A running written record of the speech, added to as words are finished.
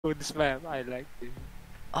Oh, this map, I like it.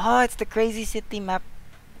 Oh, it's the crazy city map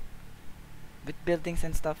with buildings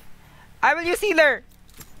and stuff. I will use healer.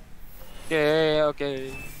 Yeah, okay.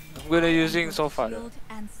 I'm gonna using sofa. Shield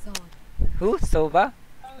and sword. Who? Sova?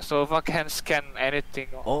 Sofa can scan anything.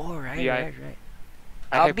 Oh, right. I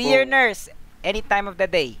I'll have be your bow. nurse any time of the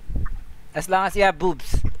day, as long as you have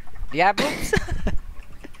boobs. Do you have boobs?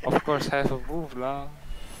 Of course, have a boob lah.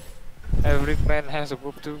 Every man has a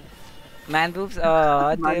boob too. Man boobs?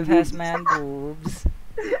 Oh, Man Dave has boobs. man boobs.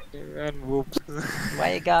 And boobs.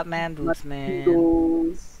 Why you got man boobs, man?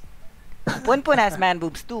 Goes. Pun Pun has man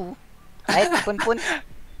boobs too. Right? Pun Pun?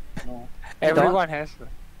 No. Everyone has.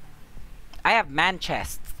 I have man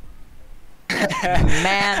chest.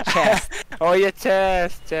 Man chest. Oh yeah,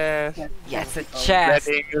 chest. Yes, a That chest.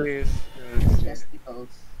 English. Chesticles.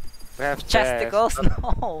 We have chest. Chesticles?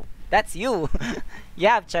 No. That's you. You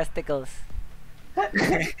have chesticles.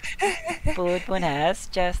 Pun Pun has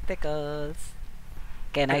chesticles.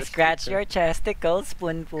 Can I scratch your chesticles,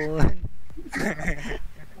 Pun Pun?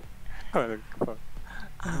 What the fuck?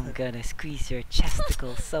 I'm gonna squeeze your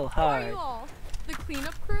chesticles so Who are hard. you all? The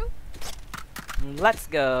cleanup crew? Let's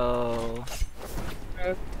go.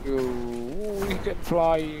 Let's go. Ooh, we can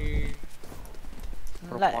fly.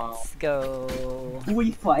 Let's go.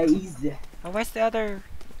 We phase. Oh, where's the other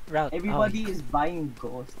route? Everybody is buying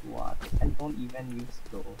Ghost. What? I don't even use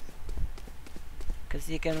Ghost. Because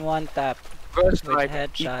you can one tap First, with like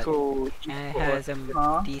headshot. And it has a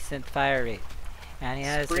Huh? decent fire rate. And he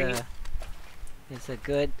has Spring. it's a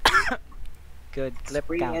good good clip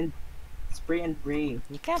Spray count. and pray.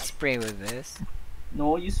 You can't spray with this.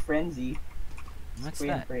 No, use frenzy. What's Spray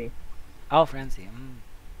that? and pray. Oh, frenzy.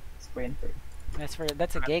 Spray and pray.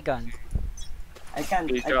 That's a gay gun. I can't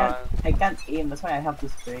aim. That's why I have to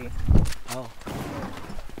spray. Oh.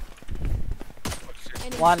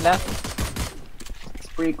 Enemy One left.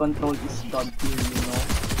 Spray control is god tier, you know.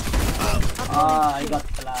 Ah, I got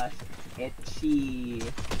flash. Etchy.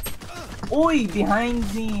 Oi, behind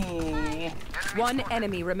me. One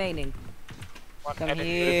enemy remaining. Come For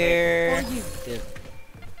here. you. Dude.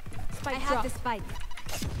 I have the spike.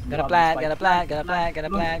 Gotta plant, gotta plant, gotta plant, gotta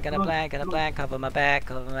plant, gotta plant, gotta plant. Cover my back,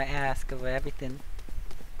 cover my ass, cover everything.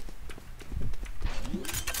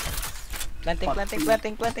 Planting, planting,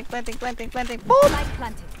 planting, planting, planting, planting, planting. Boom! Spike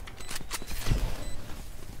planted.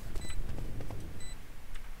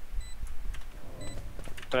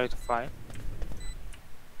 Try to find.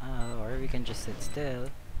 Or we can just sit still.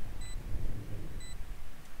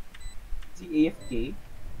 Is he AFK?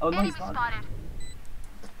 Oh no, he's not.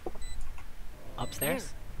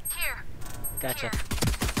 Upstairs? Here. Gotcha.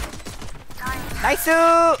 Nice!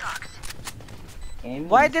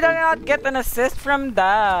 Why did I not get an assist from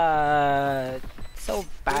that? So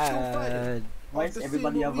bad. Why does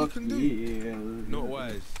everybody have a kill? Not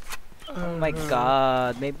wise. Oh my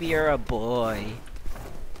god, maybe you're a boy.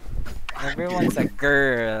 Everyone's a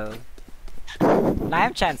girl.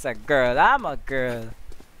 Lime Chan's a girl, I'm a girl.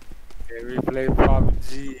 Okay, we play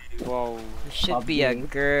PUBG. Wow. You should be a PUBG.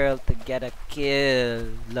 girl to get a kill.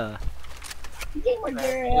 Gamer We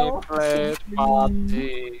girl. play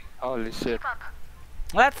PUBG. Holy shit.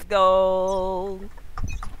 Let's go!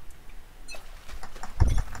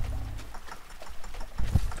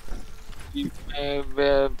 We play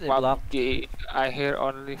They block. PUBG. I hear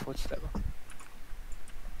only footsteps.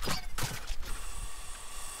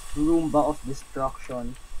 Roomba of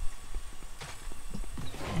destruction.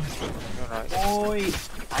 Alright. Oi!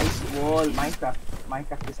 Ice wall. Minecraft.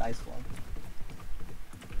 Minecraft is ice wall.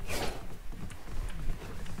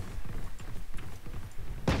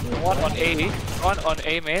 One on A. One on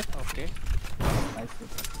A, mate. Okay. Nice.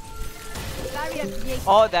 Barrier created.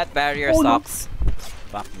 Oh, that barrier Oh, no. sucks.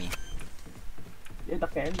 Fuck me. You're the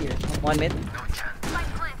carrier. One mid. Spike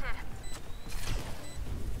planted.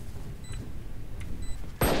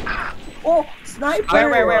 Oh! Sniper!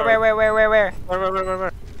 Where? Where?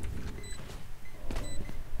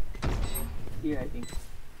 Here, I think.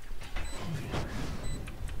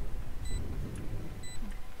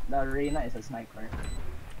 The arena is a sniper.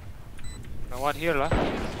 No one here, lah.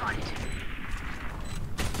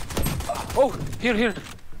 Oh, here.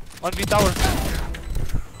 On B tower.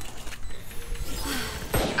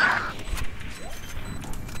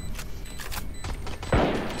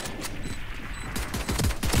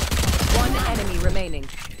 One enemy remaining.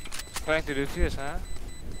 Trying to defuse, huh?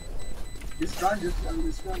 Just run.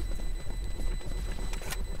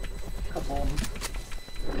 Kaboom.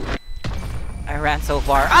 I ran so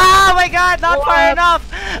far. Oh my god, not far enough!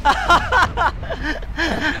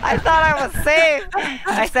 I thought I was safe!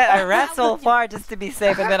 I said I ran so far just to be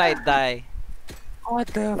safe and then I die. What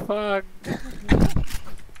the fuck?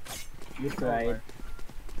 You tried.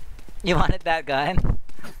 You wanted that gun?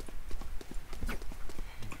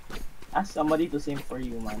 Ask somebody to sing for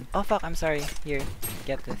you, man. Oh fuck, I'm sorry. Here,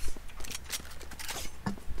 get this.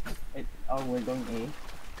 Oh, we're going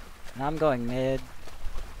A. Now I'm going mid.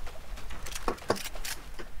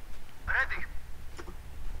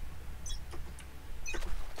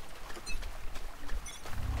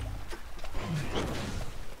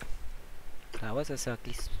 That was a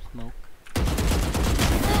sucky smoke.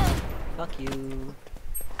 Fuck you.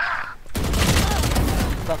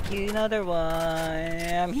 Fuck you, another one.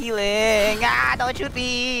 I'm healing. Ah, don't shoot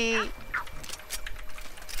me.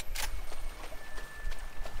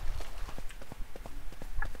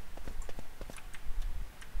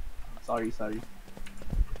 Sorry.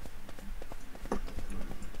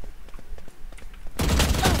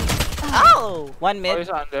 Oh! One Oh, mid. he's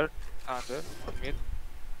under. Under. Mid.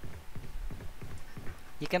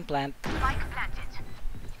 You can plant.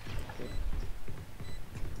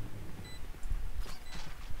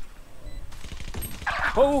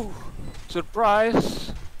 Oh!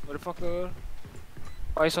 Surprise! Motherfucker.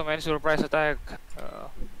 Why so many surprise attack?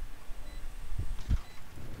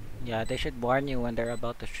 Yeah, they should warn you when they're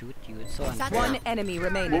about to shoot you. It's so unfair. One enemy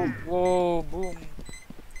remaining. Whoa, boom.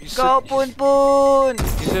 You Go, shoot- Poon Poon!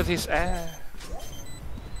 You shoot his ass.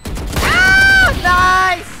 Ah!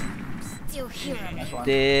 Nice! Still here. Nice one.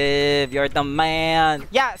 Div, you're the man.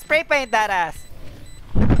 Yeah, spray paint that ass.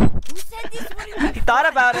 Who said this wouldn't You thought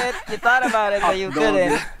about it. You thought about it, but you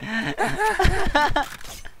couldn't.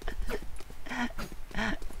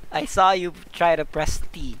 I saw you try to press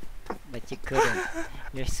T, but you couldn't.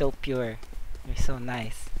 You're so pure. You're so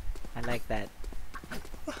nice. I like that.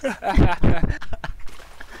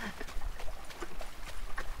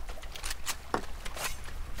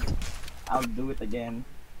 I'll do it again.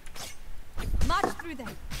 march through them?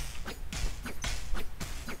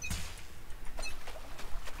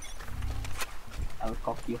 I'll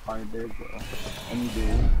cock you harder, bro. Any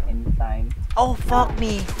day, anytime. Oh, fuck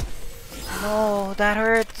me. No, that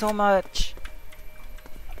hurt so much.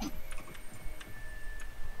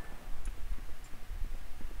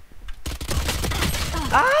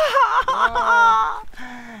 Ah!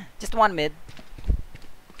 Just one mid.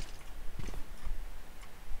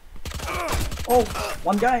 Oh,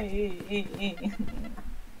 one guy.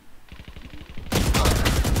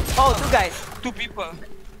 Oh, two guys. Two people.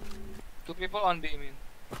 Two people on B, mean.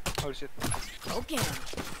 Oh shit. Okay.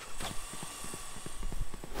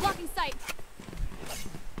 Blocking sight.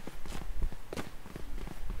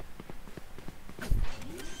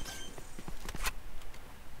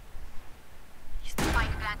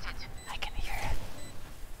 I can hear it.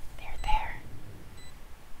 They're there.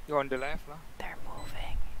 You on the left, no? They're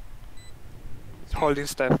moving. Holding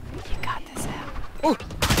step. You got this out.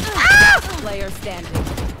 Player standing.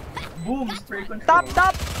 Boom, spray control.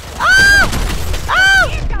 Top! Ah!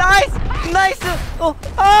 Ah! Nice! Nice! Oh!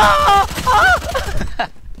 Ah! Ah!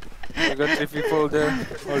 You got three people there.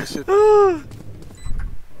 Holy shit.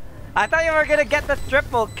 I thought you were gonna get the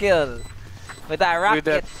triple kill with that rocket.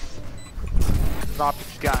 With that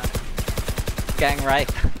rocket gun. Gang right.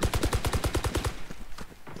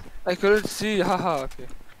 I couldn't see, haha, okay.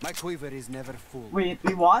 My quiver is never full. Wait,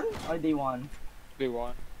 we won or they won? They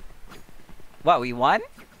won. What, we won?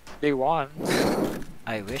 They won.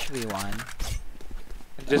 I wish we won.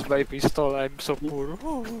 And just by pistol, I'm so poor.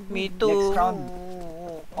 Me too. Next round.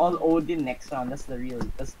 All Odin next round. That's the real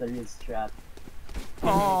strat.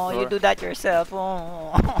 Oh, you do that yourself.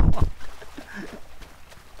 Oh.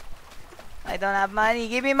 I don't have money.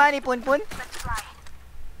 Give me money, Poon Poon.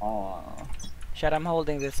 Oh. Shit, I'm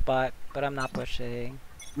holding this spot, but I'm not pushing.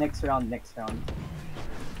 Next round.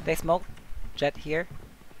 They smoke. Jet here.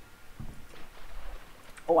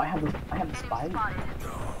 Oh, I have a spy.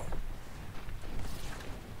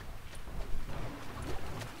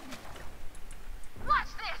 Watch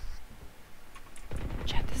this.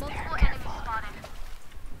 Jet is there. Multiple Careful. enemies spotted.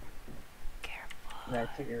 Careful. Right,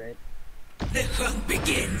 you're right.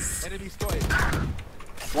 Enemy spotted.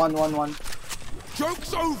 One.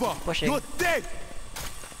 Joke's over. Pushing. You're dead.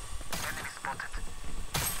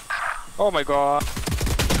 Oh my god.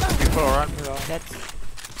 People around me now. That's...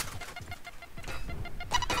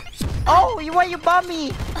 Oh, why you bomb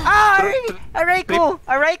me? Ah, Areiko!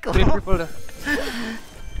 Three Areiko! people there.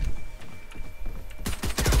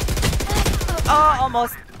 Oh,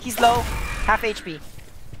 almost. He's low. Half HP.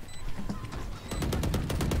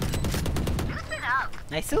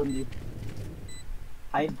 Nice. Indeed.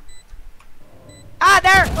 Hide. Ah,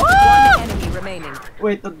 there! One Oh! enemy remaining.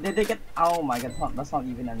 Wait, did they get? Oh my god, that's not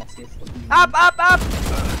even an assist. Up!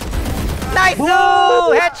 Nice! Boom!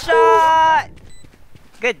 Headshot!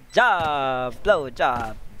 Good job! Blow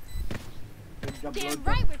job! Good job, Damn good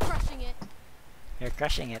right we're crushing it. You're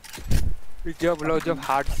crushing it. Good job, low job,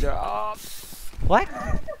 hard job. What?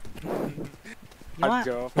 You Hard want-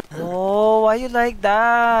 job. Oh, why you like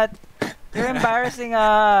that? You're embarrassing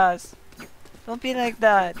us. Don't be like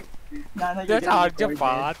that. Nana, That's hard job,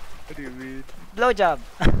 Pat. What do you mean? Blow job.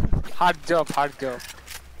 Hard job, hard job.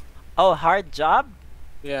 Oh, hard job?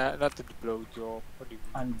 Yeah, not the blow job. What do you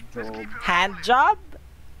mean? And job. Hand job?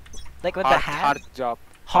 Like with the hand? Hard job.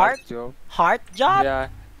 Heart? job. Heart job? Yeah.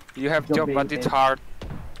 You have Job job, but it's baby. hard.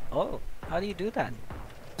 Oh, how do you do that?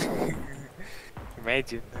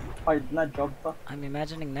 Imagine. Hard na job pa. I'm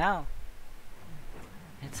imagining now.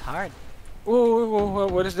 It's hard. Oh,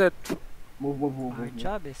 what is that? Move, move, move, Hard move.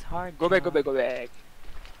 job is hard. Go back, go job. back, go back.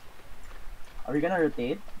 Are we gonna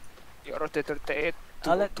rotate? You rotate, rotate.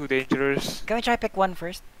 I'll let- Too dangerous. Can we try pick one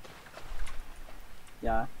first?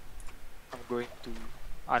 Yeah. I'm going to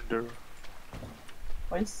under.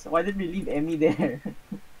 Why did we leave Emmy there?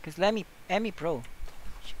 Cause Emmy pro.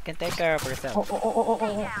 She can take care of herself.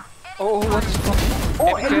 Oh. Oh, what is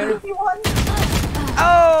Oh, Emmy carry. Emmy won!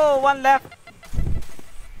 Oh, one left.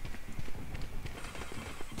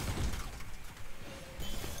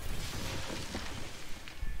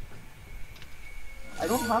 I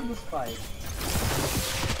don't have the spike.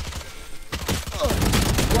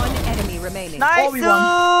 One enemy remaining. Nice! we won.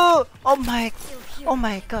 Oh my! Oh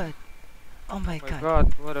my god! Oh my Oh my god!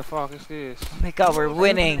 god, what the fuck is this? Oh my god, we're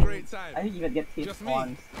winning! Great I time. didn't even get hit Just me.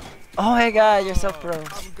 once. Oh my god, you're so Oh, pro.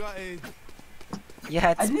 I'm gutted. You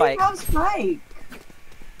had I didn't Spike. have spike!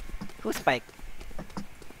 Who's Spike?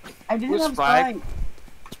 I didn't Who's have Spike? spike!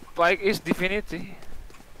 Spike is divinity.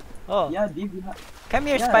 Oh, Yeah, Dave, you have... come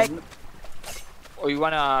here, yeah, Spike. Oh, you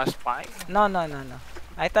wanna spike? No.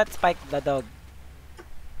 I thought Spike the dog.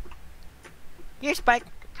 Here, Spike.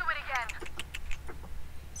 Do it again.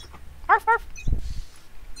 Arf, arf.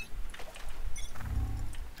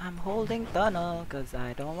 I'm holding tunnel cause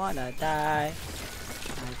I don't wanna die.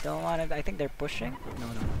 I think they're pushing. No,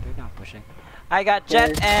 they're not pushing. I got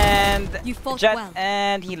Jet Where? and You fought Jet well.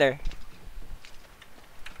 and healer.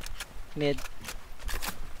 Mid.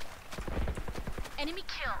 Enemy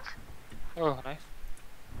killed. Oh, nice.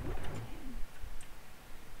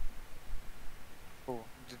 Oh,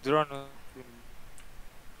 the drone.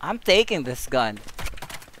 I'm taking this gun.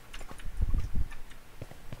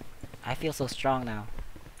 I feel so strong now.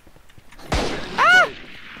 Ah!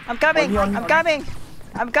 I'm coming! On you. I'm coming!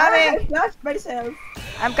 I'm coming! I flashed myself!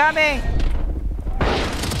 I'm coming!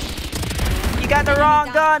 You got the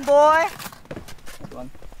wrong gun, boy! That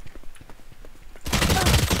one.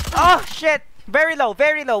 Oh shit! Very low,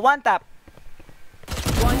 one tap.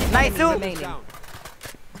 One Nice, enemy Sue. remaining. Down.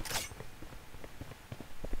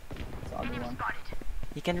 The other one.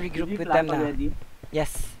 You can Did regroup you with plant them now. already?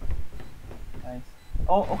 Yes. Nice.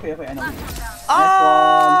 Oh, okay, I know.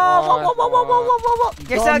 Oh! Whoa.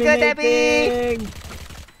 You're so good, Debbie! Dominating!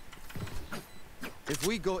 If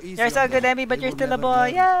we go easy You're so on good, them, Debbie, but they you're will still a never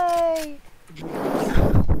boy. learn. Yay!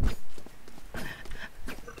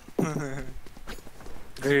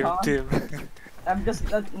 Dream Huh? team. I'm just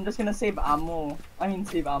gonna save ammo.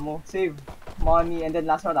 Save money, and then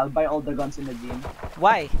last round I'll buy all the guns in the game.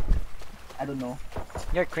 Why? I don't know.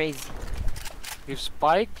 You're crazy. Give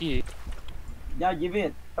Spikey. Yeah, give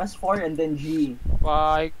it. Press 4 and then G.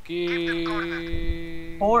 Spikey.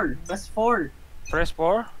 4. Press 4. Press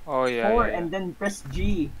 4? Oh, yeah. 4 yeah, and then press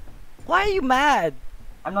G. Why are you mad?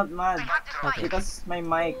 I'm not mad. Okay. Because my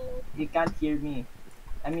mic, you can't hear me.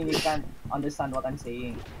 I mean, you can't understand what I'm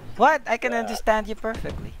saying. What? I can understand you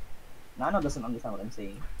perfectly. Nano doesn't understand what I'm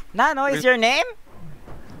saying. Nano is your name?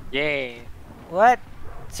 Yeah. What?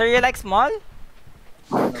 So you're like small?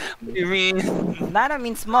 Nano, What do please. you mean? Nano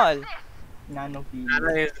means small. Nano, please.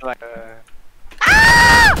 Nana is like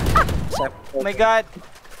Oh my god.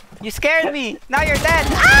 You scared me. Now you're dead.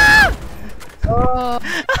 Ah!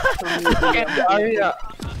 Scan the area.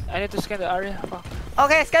 I need to scan the area. Fuck.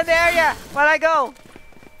 Okay, scan the area while I go.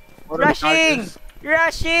 What are the Rushing! charges?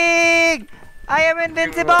 Rushing! I am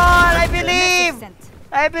invincible! I believe! Sent.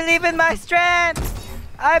 I believe in my strength!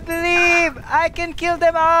 I believe I can kill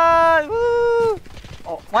them all! Woo!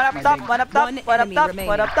 Oh, One up my top, leg. one up top, One one up enemy top, remaining.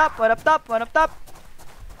 one up top, one up top, one up top.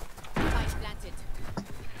 Spike planted.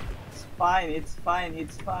 It's fine, it's fine,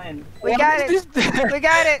 it's fine. We got it! We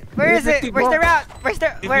got it! Where is it? Where's the route? Where's the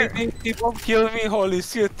where? Keep on kill me, holy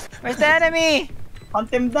shit. Where's the enemy? Hunt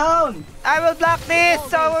him down! I will block this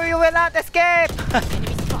so you will not escape!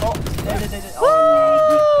 Oh, there.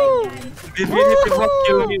 Oh, no. Divinity won't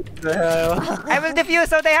kill me. What the hell? I will defuse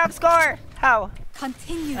so they have score! How?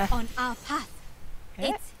 Continue on our path.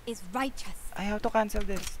 Eh? It is righteous. I have to cancel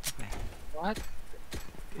this. Okay. What?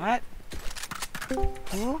 What?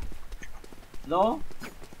 Who? No?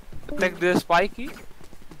 Take the spiky?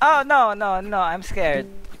 Oh no, no, no, I'm scared.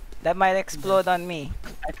 That might explode on me.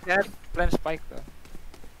 I can't plant spike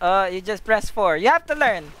though. You just press 4. You have to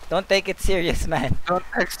learn. Don't take it serious, man. Don't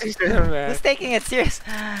text each other, man. Who's taking it serious?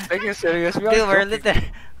 Take it serious. We Dude, are we're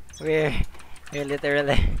joking. we're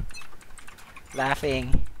literally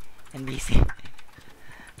laughing and busy.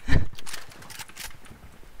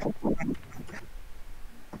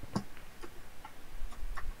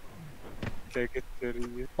 Take it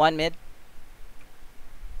serious. One mid.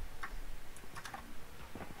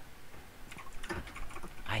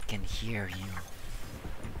 I can hear you.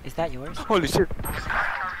 Is that yours? Holy shit.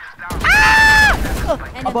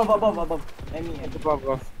 Above. Enemy.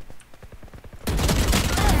 Above.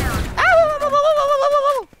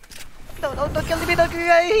 No, don't kill me, don't kill me.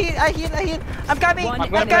 I heal. I'm coming. One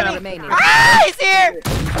I'm enemy coming. remaining. Ah, he's here.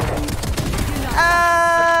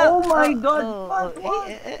 Oh my god!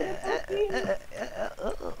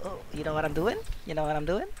 You know what I'm doing? You know what I'm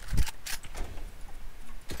doing?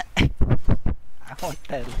 I won't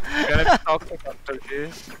tell. Gonna be toxic after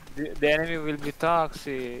this. The enemy will be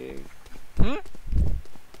toxic. Hmm?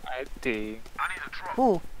 I think.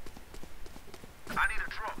 Who?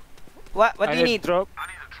 What do you need? Drop.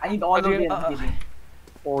 I need all of Odin. it. I'm kidding.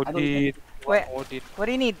 Odin. Wait. Odin. What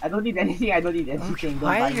do you need? I don't need anything. Don't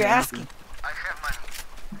Why buy are me you anything. asking?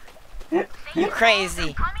 You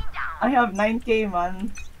crazy. I have 9k,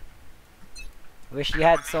 man. Wish you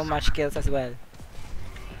had so much kills as well.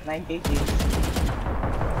 9k kills.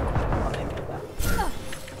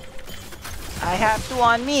 I have 2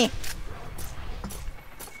 on me.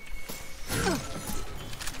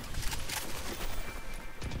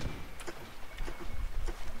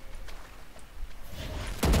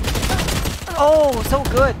 Oh, so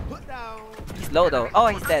good. Put down. He's low though. Oh,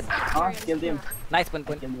 he's dead. Ah, killed him. Nice Pun.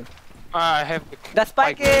 Killed him. I have The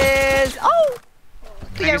spike is. Oh!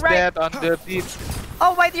 To your He's right. dead on the beat.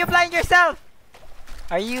 Oh, why do you blind yourself?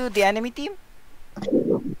 Are you the enemy team?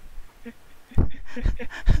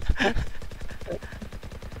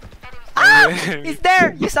 Ah! He's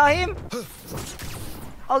there! You saw him?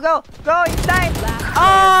 Oh, go! Go! He's blind! Oh,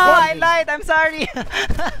 I lied! I'm sorry! But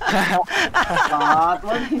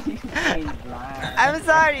what did you say? Blind. I'm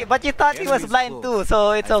sorry, but you thought he was blind too,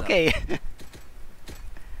 so it's okay.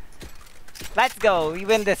 Let's go! We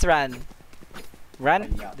win this run.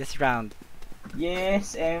 Run this round.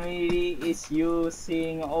 Yes, Emily is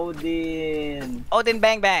using Odin. Odin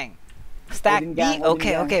bang bang. Stack Odin B? gang, Odin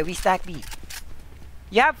Okay, gang. okay, we stack B.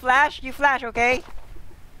 You have flash? You flash, okay?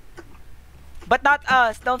 But not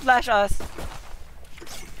us. Don't flash us.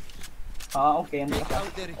 Ah, okay. I'm Take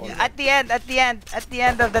out their healer. At the end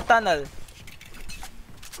of the tunnel.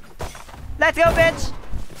 Let's go, bitch!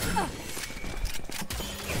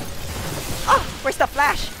 Oh, where's the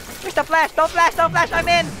flash? Where's the flash? Don't flash, don't flash, I'm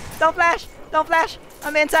in! Don't flash, don't flash,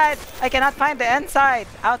 I'm inside! I cannot find the inside,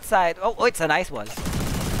 outside. Oh, it's a nice one.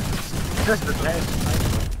 Just the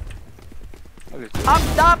best. Okay. Up,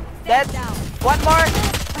 top, dead. down. One more,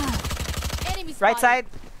 Enemy right spotted. side,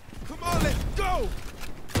 Come on, let's go.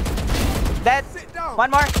 dead. Sit down. One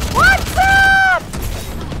more. What's up?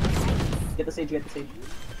 Get the sage, get the sage.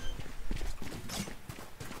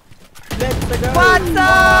 What's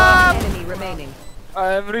up? Enemy remaining.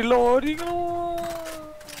 I'm reloading. Oh.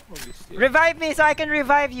 Holy shit. Revive me so I can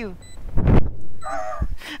revive you.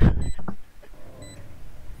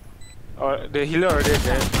 Oh, the healer already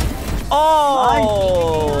dead.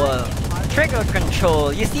 Oh! Trigger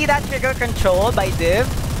control. You see that trigger control by Div?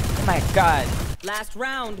 Oh my god. Last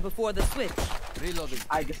round before the switch. Reloading.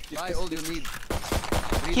 I just Buy all you need.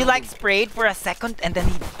 He like sprayed for a second and then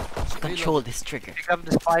he controlled his trigger. Pick up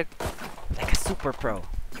the spike. Like a super pro.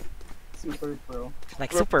 super pro.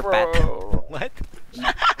 Like Super superpat. pro. What?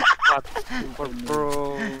 Not super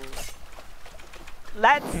pro.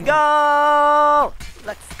 Let's go!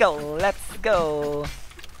 Let's go, let's go.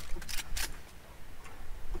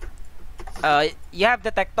 You have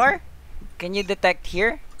detector? Can you detect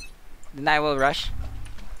here? Then I will rush.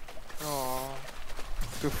 Oh,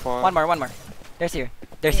 too far. One more. There's here.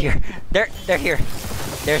 They're here. They're here.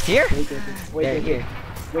 There's here? Wait, They're here.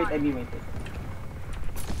 wait, Emmy, wait.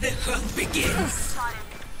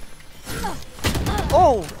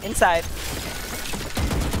 Oh, inside.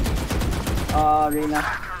 Reina.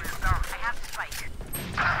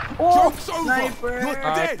 Oh, Joke's over. sniper! You're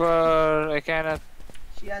dead. Sniper, I cannot.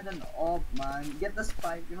 She had an op, man. Get the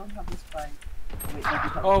spike. You don't have the spike. Wait, no, you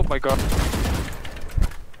have Oh my god.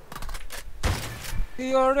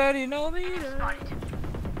 You already know me.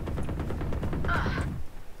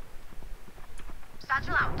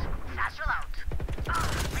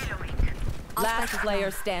 Last player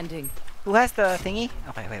standing. Who has the thingy?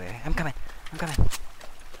 Okay, wait. I'm coming.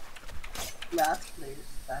 Last player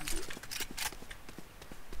standing.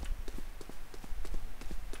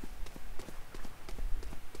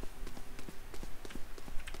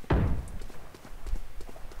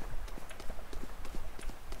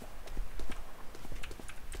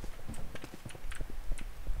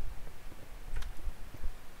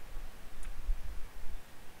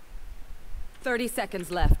 Thirty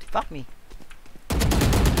seconds left. Fuck me.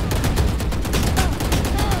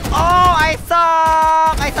 Oh, I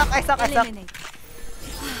suck. Eliminate.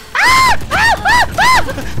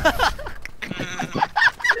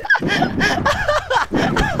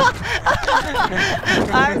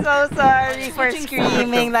 I'm so sorry for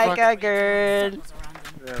screaming like a girl.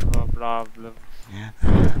 No problem.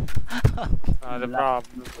 Not a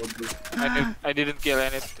problem. I didn't kill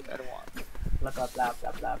anyone. Blah blah blah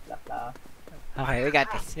blah blah blah blah. Okay, we got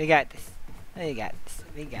this.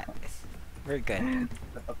 We're good.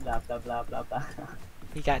 Blah blah blah blah blah blah.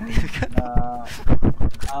 We got this.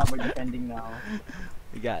 We're defending now.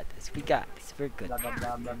 We got this. We're good. Blah blah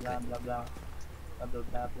blah blah blah blah blah. Blah blah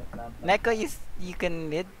blah blah blah. Neko, you can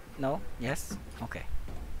mid? No? Yes? Okay.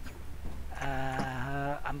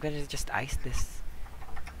 I'm gonna just ice this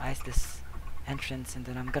entrance, and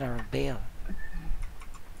then I'm gonna bail.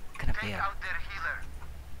 Gonna bail.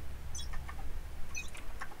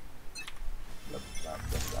 Blah blah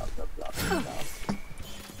blah blah blah blah blah.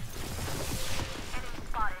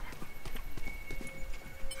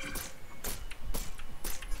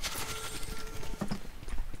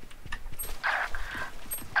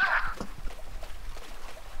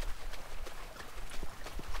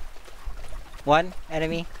 One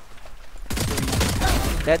enemy.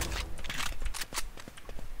 Dead.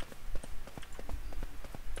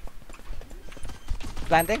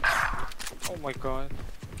 Planting. Oh my god.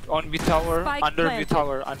 On B tower, Spike under B planted.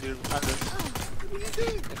 tower, under.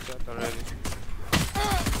 Headshot already.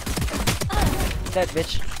 Dead,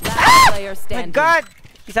 bitch. Last player My standing. god!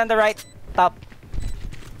 He's on the right. Top.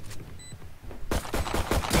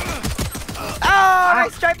 Oh,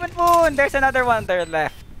 nice stripe and wound! There's another one there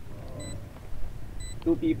left.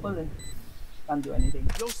 Two people. Can't do anything.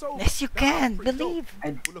 Yo, so Yes, you that can. was pretty dope. Believe. I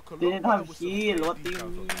Well, look, a lot didn't of have mine was heal. some What do you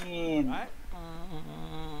details, mean? right?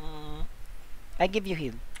 I give you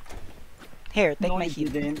heal. Here, take No, my you heal.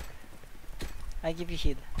 didn't. I give you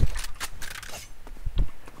heal.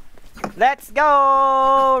 Let's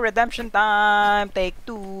go! Redemption time. Take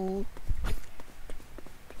 2.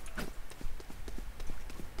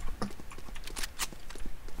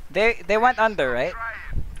 They went under, right?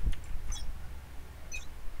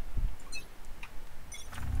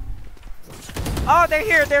 Oh, they're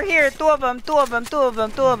here. Two of them.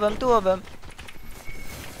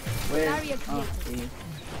 Where? Barrier Oh, created. okay.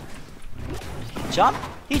 Jump?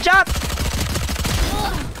 He jumped!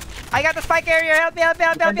 I got the spike area. Help me. I'm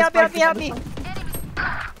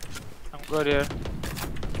good here.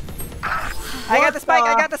 I got the spike. I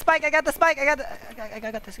got the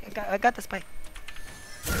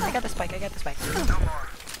spike.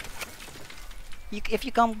 If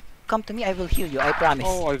you come to me, I will heal you. I promise.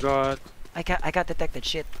 Oh my god. I got detected.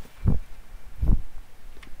 Shit.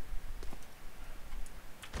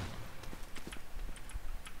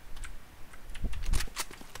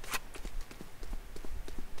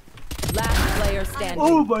 Last player standing.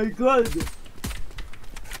 Oh my god!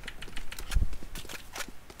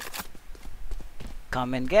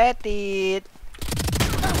 Come and get it.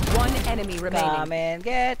 One enemy remaining. Come and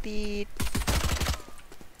get it.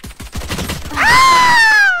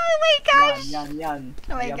 Oh my gosh! Yan.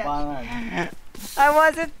 Oh my Yabangan. I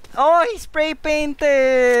wasn't. Oh, he spray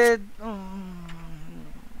painted.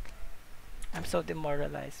 I'm so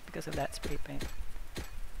demoralized because of that spray paint.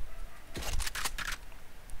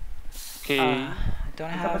 Okay. I don't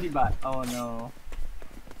Isa pa have. diba? Oh no.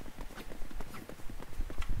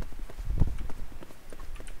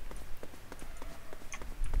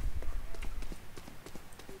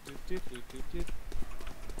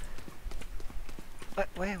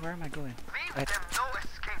 Where am I going? Right.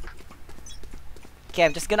 Okay,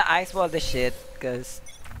 I'm just gonna ice wall this shit because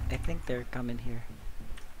I think they're coming here.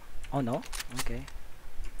 Oh no? Okay.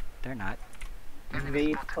 They're not.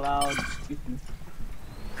 Invade cloud. Excuse me.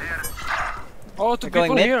 Oh, two We're going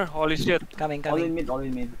people mid? here. Holy shit. Coming. All in mid.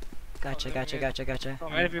 Gotcha. So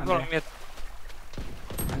many people there. on mid.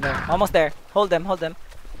 I'm there. Almost there. Hold them.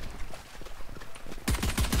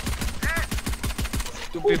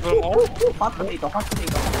 Two people more. Hot potato.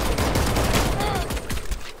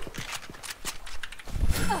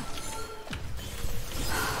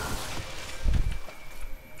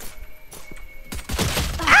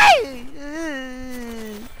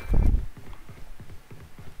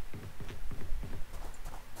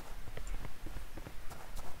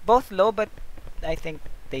 both low, but I think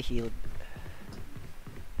they healed.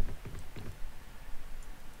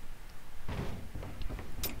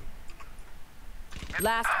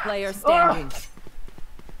 Last player standing.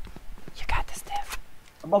 You got this, Dev.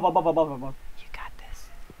 Above. You got this.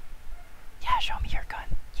 Yeah, show me your gun.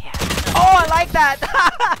 Yeah. Oh, I like that!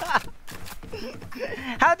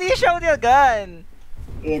 How do you show the gun?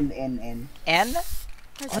 N. N? Her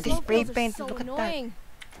Oh, they smoke spray balls are paint. so Look at that. annoying.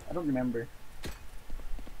 I don't remember.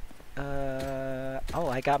 Oh,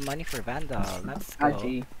 I got money for Vandal. Let's go.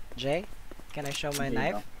 G. Jay, can I show my J,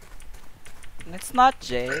 knife? no. It's not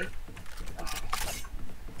Jay.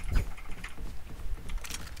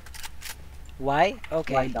 Why?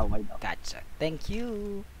 Okay. Why daw? Gotcha. Thank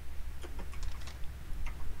you.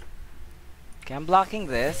 Okay, I'm blocking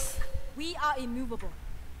this. We are immovable.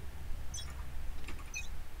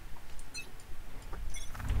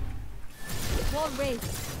 Wall raised.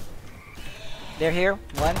 They're here.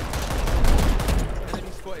 One.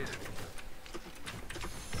 Enemy spotted.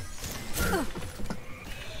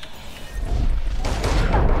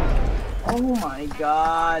 Oh my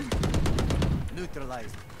god.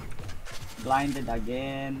 Neutralized. Blinded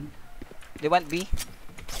again. They went B.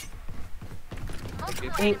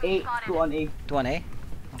 A. 2 on A. 2 on A.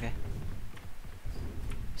 Okay.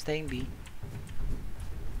 Staying B.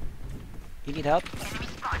 You need help?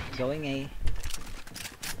 Going A.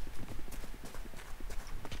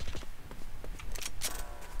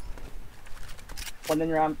 One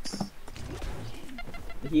in ramps.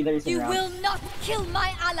 The healer is in You ramps. will not kill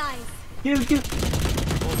my allies. Kill.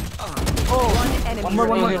 One enemy One more.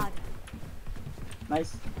 remaining. God.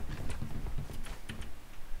 Nice.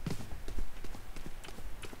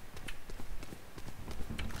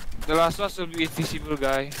 The last one will be invisible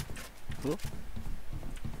guy. Who?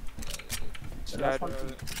 The last one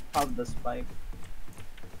Shadow. have the spike.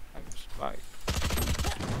 I'm spy.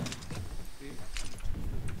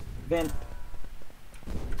 Vent.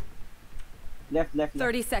 Left.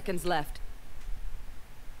 30 seconds left.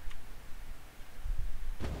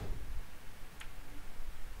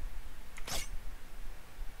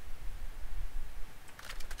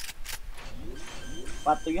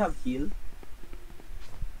 But do you have heal?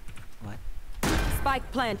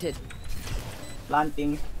 Spike planted.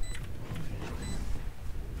 Planting.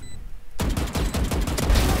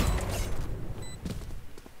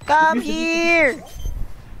 Come here!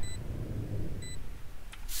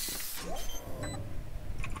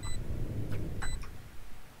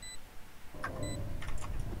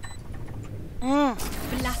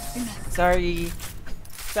 Blasphemous. Sorry.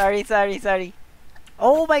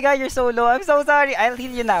 Oh my god, you're so low. I'm so sorry. I'll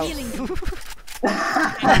heal you now. Healing you.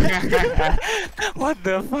 What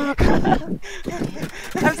the fuck?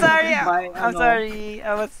 I'm sorry. Bye, I'm ano. sorry.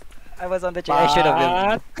 I was on the chair. I should have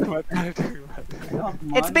been. What? What are you doing? I don't have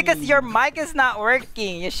It's because money. your mic is not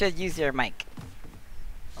working. You should use your mic.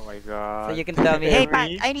 Oh my god. So you can tell me, hey Pat,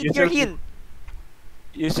 Emmy, I need you your should- heal.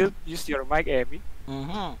 You should use your mic, Emmy.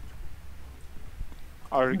 Mm-hmm.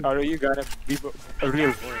 Are you gonna be a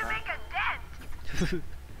real boy now?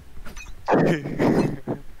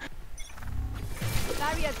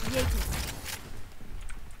 Barrier created.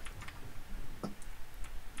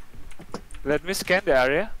 Let me scan the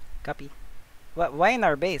area. Copy. What? Why in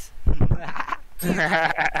our base?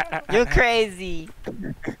 You crazy.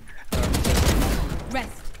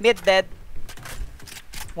 Rest. Mid dead.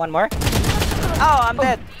 One more. Oh, I'm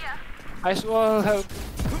dead. I will help.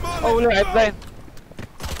 Come on, Oh, let's I'm go. blind.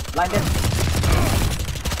 Blinded.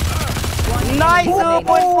 Nice, Oh,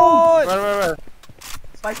 Pun! Where?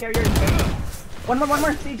 Spike carrier. One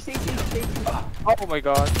more. Sage. Oh my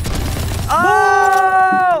god.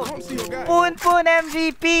 Oh! Don't see your guy. Pun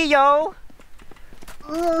MVP, yo!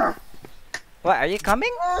 What, are you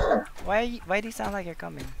coming? Why do you sound like you're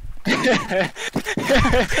coming?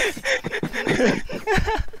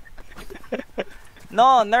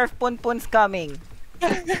 No, Nerf Pun's coming.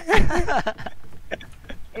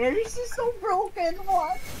 Ares is so broken.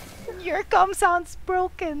 What? Your comm sounds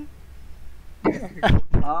broken.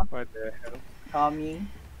 Huh? What the hell? Coming.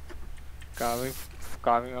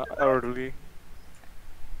 Coming early.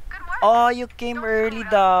 Oh, you came early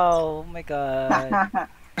though. Oh my god.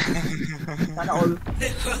 Sana all.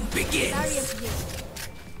 Barrier created.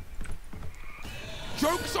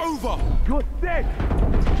 Joke's over. You're dead.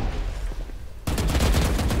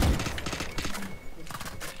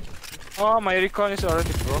 Oh, my recon is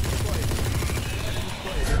already broke.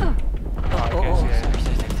 Oh, I Oh, can see it. sorry.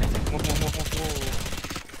 Move.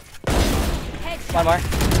 Headshot. One more.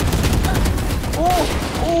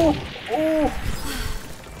 Oh.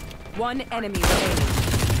 One enemy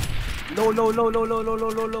remaining. Low.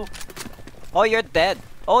 Oh, you're dead.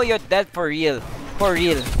 Oh, you're dead for real. For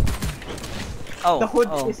real. Oh, The hood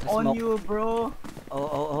oh, is the on smoke. you, bro.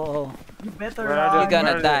 Oh. You better Where are run. they? You're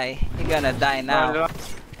gonna Where- die. You're gonna die now.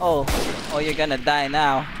 Oh, you're gonna die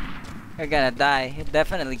now. You're gonna die. You're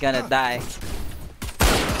definitely gonna die.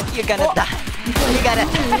 You're gonna die. You're gonna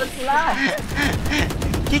die.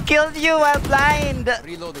 He killed you while blind.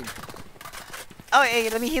 Reloading. Oh, hey,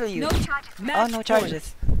 let me heal you. No charge. Oh, no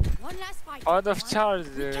charges. One last fight. Out of charge.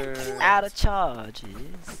 Out of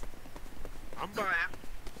charges. I'm buying.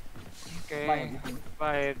 Okay.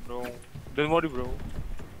 Bye, bro. Don't worry, bro.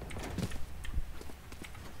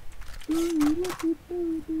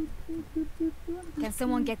 Can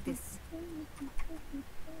someone get this?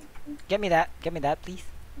 Get me that, please.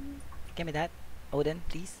 Get me that. Odin,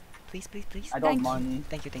 please. Please. I don't Thank have you. money.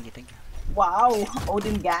 Thank you. Wow,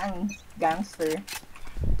 Odin gangster.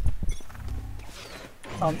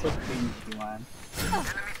 Sounds so cringy, man.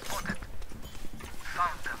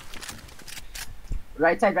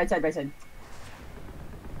 Right side.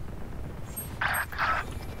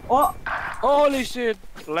 Oh, Holy shit!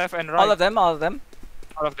 Left and right. All of them. All of them.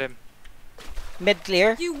 Mid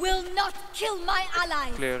clear. You will not kill my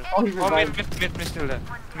allies. Clear. Oh, he Oh, revived. mid still there.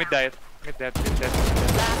 Mid diet. Last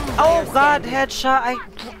Oh player god, standing. headshot.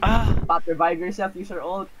 Pat, revive yourself, use your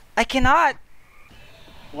ult. I cannot.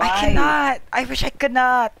 Why? I cannot. I wish I could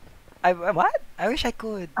not. What? I wish I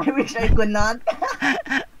could. I wish I could not.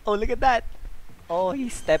 Oh, look at that. Oh,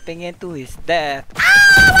 he's stepping into his death.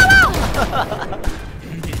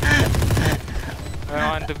 I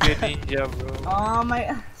want to be a ninja, bro. Oh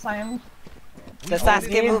my, Simon. The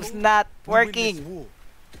Sasuke move's not working.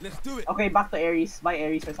 Let's do it. Okay, back to Ares. Buy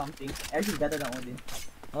Ares or something. Ares is better than Odin.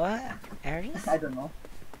 What? Ares? I don't know.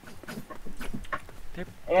 They're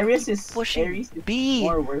Ares is pushing Ares is B.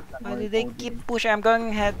 more worth than Why do they Odin. keep pushing? I'm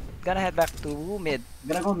gonna head back to mid.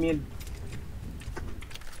 Gonna go mid.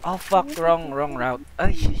 Oh fuck, wrong route.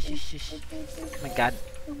 Ay, shh. My god.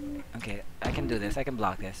 Okay, I can do this. I can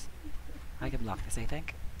block this. I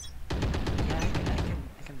think. Yeah,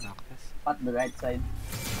 I can block this. Pat the right side.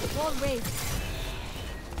 Wall raised.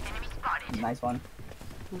 Nice one.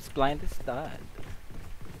 Who's blind is that?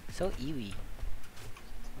 So Eevee.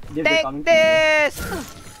 Div, they're Take coming. this!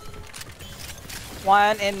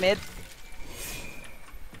 One in mid.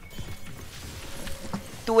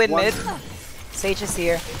 Two in One. mid. Sage is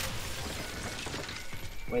here.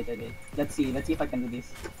 Wait. Let's see if I can do this.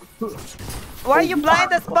 Why are you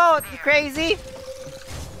blind us both? You crazy?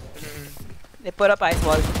 They put up ice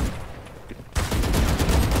wall.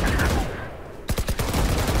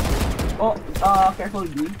 Oh, careful,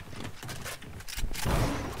 B.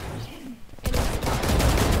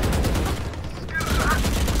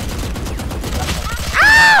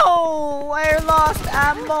 Ow! I lost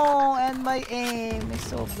ammo and my aim is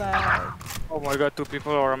so bad. Oh my god, two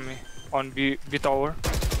people are on me. On B tower.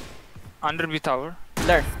 Under B tower.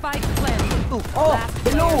 There. Spike planted. Ooh. Last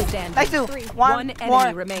player standing. Nice two. One enemy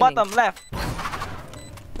More. remaining. Bottom left.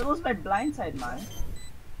 That was my blind side, man.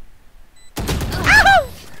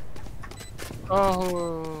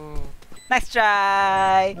 Oh. Nice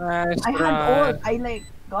try. Nice I had try. ult. I like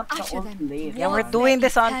got the Usher ult them. late. Yeah, we're What's doing the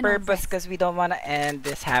this on eternal purpose rest? because we don't want to end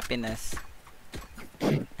this happiness.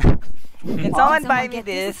 Can Huh? someone buy Someone me get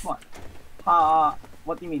this? What?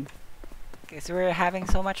 What do you mean? Because we're having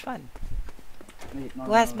so much fun. Wait, no,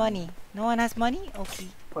 Who has no. money? No one has money? Okay.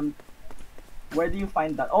 Where do you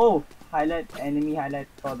find that? Oh, highlight enemy highlight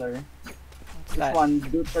color. What's This that? one,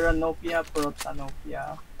 Deuteranopia,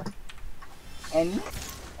 Protanopia.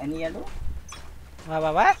 Any yellow?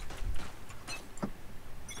 What?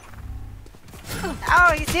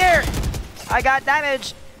 Oh, he's here! I got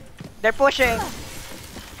damage! They're pushing!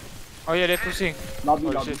 Oh yeah, they're pushing. Lobby,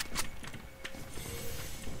 Oh lobby. shit.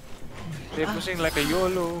 They're pushing like a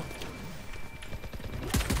YOLO.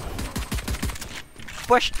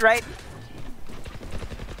 Pushed right.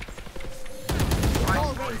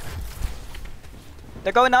 Wall raised.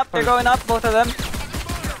 They're going up, both of them.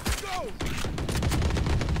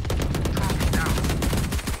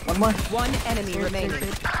 One more. One enemy remaining.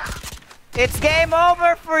 It's game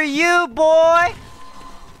over for you, boy!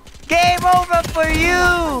 Game over for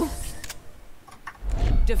you!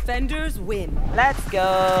 Defenders win. Let's go!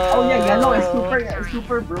 Oh yeah, yellow is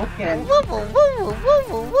super broken. Woo woo woo woo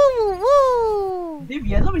woo woo woo! Dude,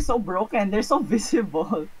 yellow is so broken. They're so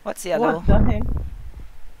visible. What's yellow? What the heck?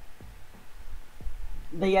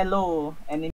 The yellow enemy.